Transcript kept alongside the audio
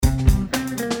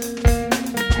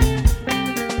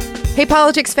Hey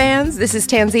politics fans, this is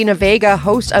Tanzina Vega,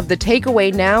 host of The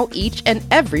Takeaway Now each and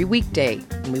every weekday.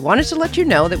 And we wanted to let you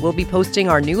know that we'll be posting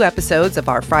our new episodes of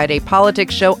our Friday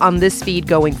politics show on this feed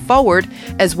going forward,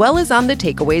 as well as on The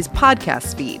Takeaway's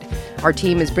podcast feed. Our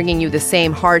team is bringing you the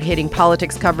same hard-hitting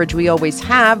politics coverage we always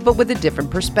have, but with a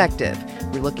different perspective.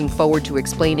 We're looking forward to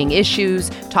explaining issues,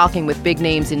 talking with big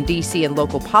names in D.C. and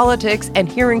local politics, and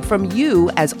hearing from you,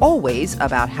 as always,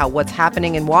 about how what's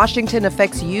happening in Washington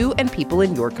affects you and people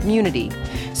in your community.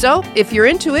 So, if you're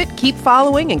into it, keep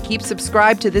following and keep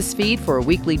subscribed to this feed for a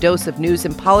weekly dose of news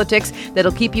and politics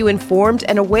that'll keep you informed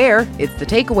and aware. It's The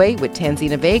Takeaway with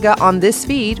Tanzina Vega on this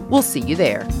feed. We'll see you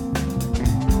there.